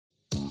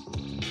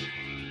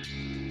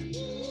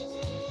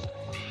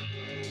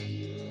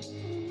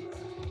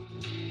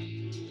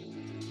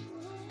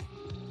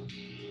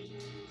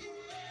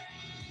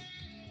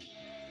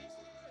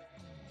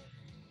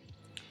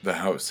The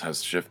house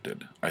has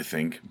shifted, I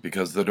think,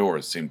 because the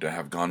doors seem to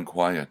have gone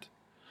quiet.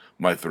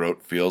 My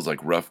throat feels like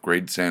rough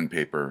grade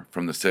sandpaper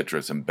from the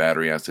citrus and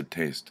battery acid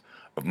taste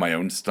of my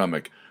own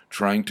stomach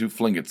trying to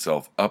fling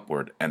itself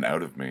upward and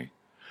out of me.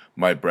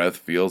 My breath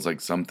feels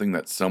like something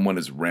that someone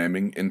is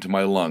ramming into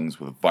my lungs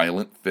with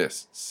violent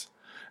fists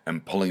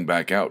and pulling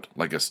back out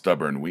like a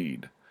stubborn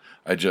weed.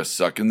 I just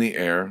suck in the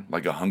air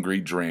like a hungry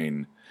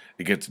drain.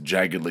 It gets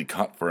jaggedly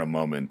caught for a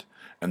moment,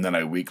 and then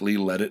I weakly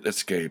let it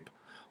escape,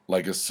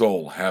 like a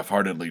soul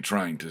half-heartedly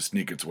trying to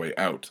sneak its way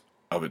out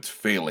of its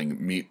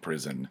failing meat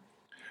prison.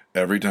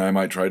 Every time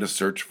I try to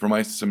search for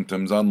my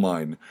symptoms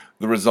online,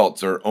 the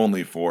results are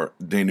only for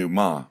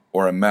denouement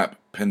or a map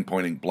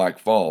pinpointing Black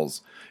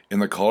Falls in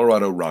the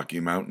Colorado Rocky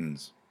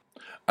Mountains.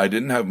 I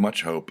didn't have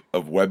much hope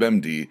of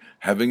WebMD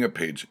having a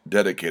page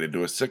dedicated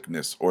to a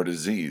sickness or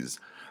disease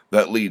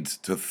that leads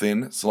to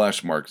thin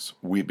slash marks,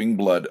 weeping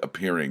blood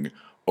appearing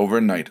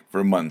overnight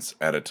for months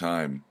at a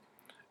time.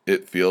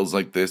 It feels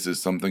like this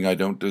is something I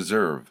don't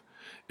deserve.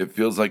 It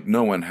feels like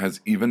no one has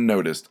even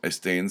noticed I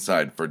stay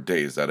inside for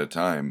days at a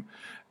time,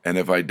 and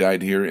if I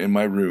died here in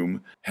my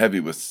room, heavy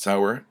with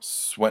sour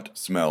sweat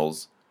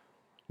smells,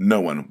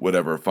 no one would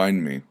ever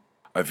find me.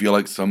 I feel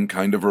like some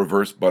kind of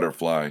reverse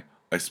butterfly.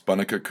 I spun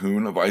a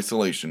cocoon of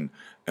isolation,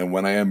 and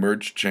when I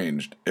emerge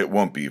changed, it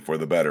won't be for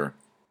the better.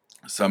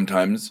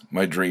 Sometimes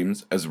my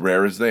dreams, as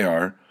rare as they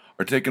are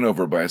taken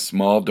over by a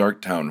small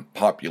dark town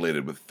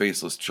populated with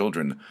faceless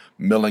children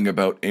milling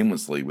about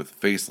aimlessly with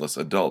faceless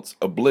adults,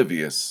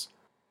 oblivious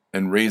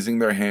and raising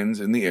their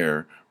hands in the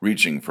air,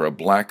 reaching for a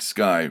black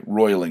sky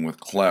roiling with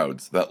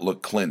clouds that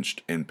look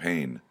clenched in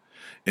pain.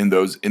 In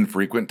those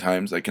infrequent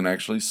times I can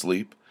actually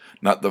sleep,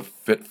 not the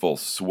fitful,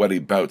 sweaty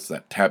bouts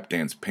that tap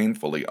dance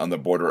painfully on the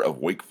border of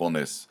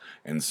wakefulness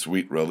and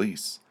sweet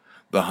release.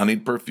 The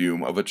honeyed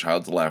perfume of a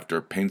child's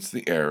laughter paints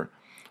the air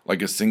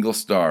like a single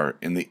star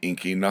in the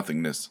inky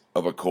nothingness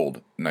of a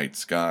cold night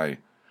sky.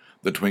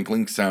 The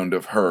twinkling sound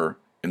of her,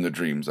 in the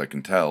dreams I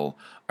can tell,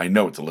 I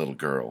know it's a little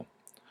girl.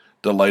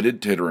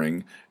 Delighted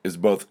tittering is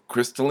both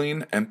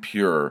crystalline and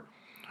pure,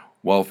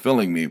 while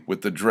filling me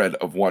with the dread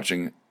of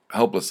watching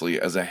helplessly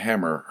as a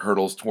hammer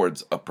hurtles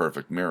towards a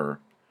perfect mirror.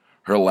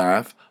 Her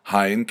laugh,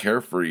 high and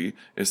carefree,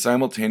 is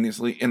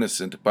simultaneously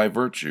innocent by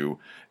virtue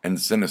and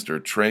sinister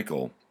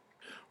treacle.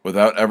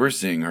 Without ever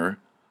seeing her,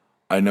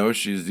 I know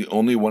she is the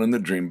only one in the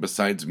dream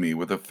besides me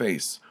with a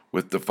face,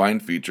 with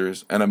defined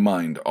features and a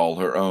mind all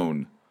her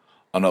own.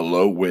 On a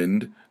low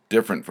wind,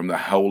 different from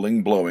the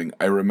howling blowing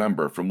I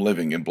remember from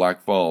living in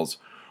Black Falls,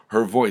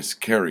 her voice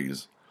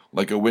carries,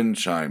 like a wind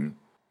chime,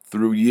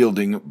 through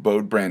yielding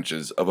bowed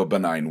branches of a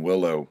benign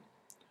willow.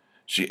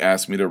 She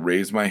asks me to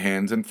raise my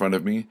hands in front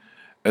of me,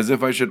 as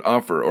if I should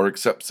offer or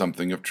accept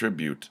something of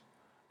tribute.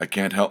 I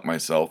can't help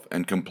myself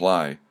and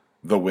comply.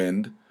 The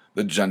wind,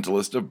 the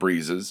gentlest of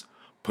breezes,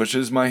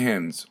 pushes my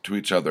hands to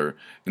each other,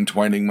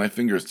 entwining my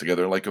fingers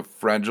together like a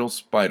fragile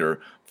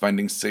spider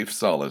finding safe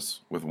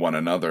solace with one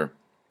another.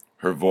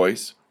 Her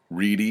voice,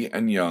 reedy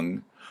and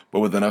young, but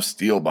with enough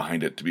steel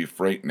behind it to be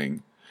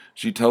frightening.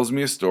 She tells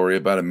me a story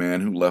about a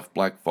man who left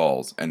Black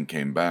Falls and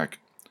came back.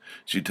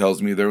 She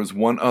tells me there was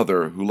one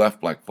other who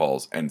left Black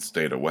Falls and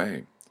stayed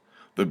away.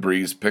 The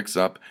breeze picks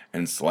up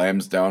and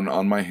slams down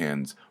on my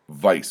hands,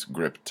 vice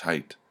gripped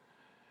tight.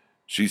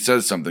 She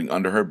says something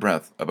under her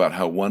breath about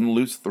how one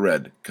loose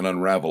thread can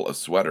unravel a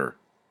sweater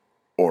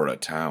or a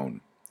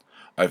town.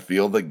 I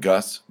feel the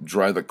gusts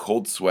dry the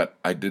cold sweat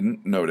I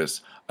didn't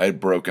notice I had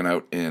broken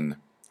out in.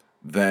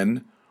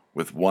 Then,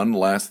 with one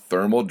last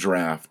thermal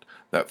draft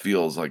that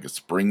feels like a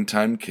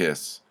springtime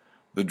kiss,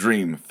 the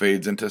dream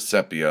fades into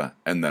sepia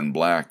and then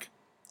black.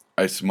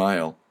 I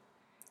smile.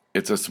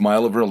 It's a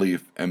smile of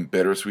relief and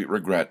bittersweet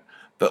regret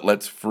that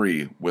lets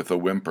free with a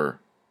whimper.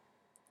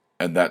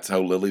 And that's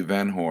how Lily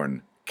Van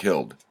Horn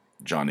killed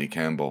Johnny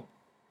Campbell.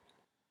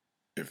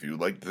 If you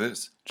liked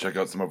this, check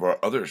out some of our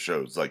other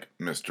shows like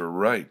Mr.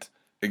 Right,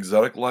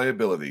 Exotic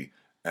Liability,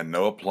 and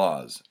No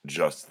Applause,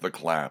 Just the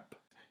Clap.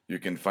 You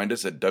can find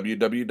us at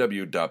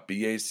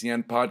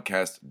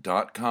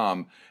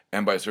www.bacnpodcast.com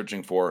and by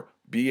searching for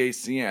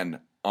BACN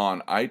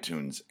on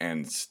iTunes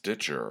and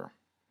Stitcher.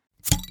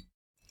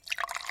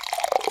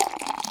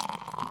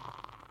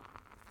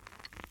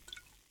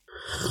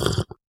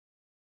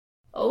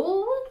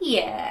 Oh,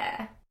 yeah.